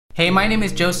Hey, my name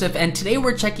is Joseph, and today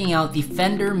we're checking out the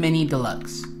Fender Mini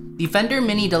Deluxe. The Fender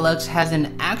Mini Deluxe has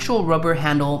an actual rubber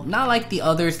handle, not like the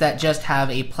others that just have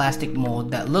a plastic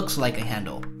mold that looks like a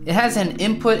handle. It has an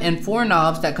input and 4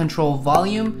 knobs that control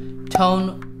volume,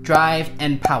 tone, drive,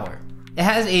 and power. It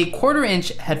has a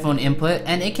 1/4-inch headphone input,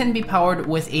 and it can be powered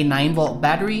with a 9-volt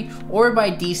battery or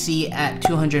by DC at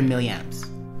 200 milliamps.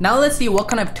 Now let's see what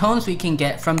kind of tones we can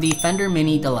get from the Fender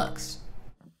Mini Deluxe.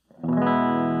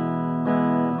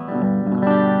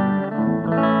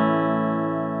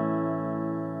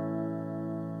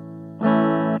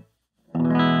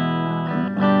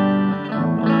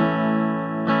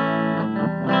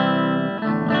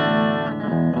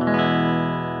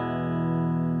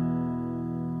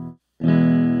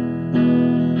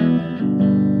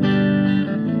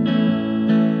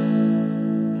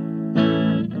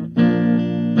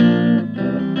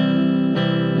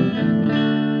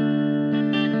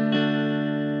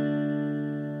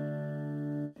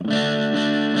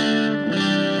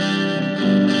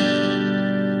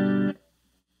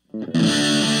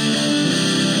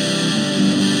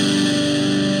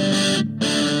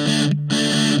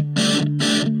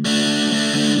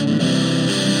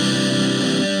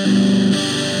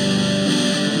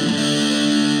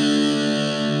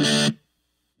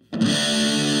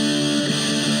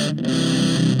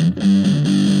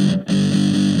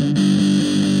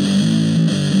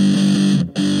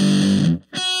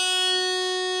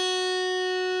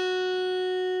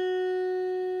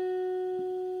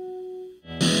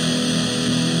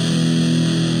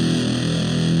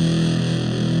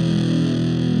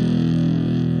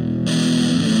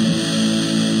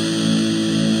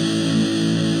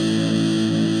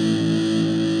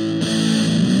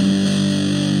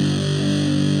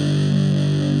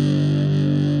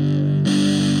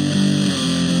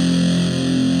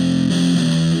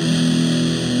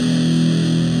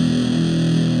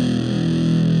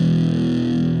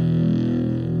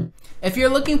 If you're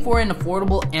looking for an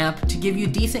affordable amp to give you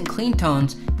decent clean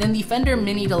tones, then the Fender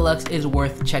Mini Deluxe is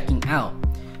worth checking out.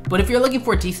 But if you're looking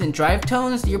for decent drive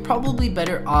tones, you're probably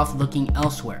better off looking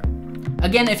elsewhere.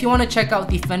 Again, if you want to check out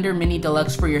the Fender Mini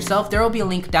Deluxe for yourself, there will be a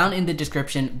link down in the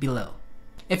description below.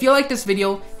 If you like this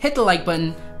video, hit the like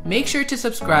button, make sure to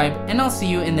subscribe, and I'll see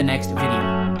you in the next video.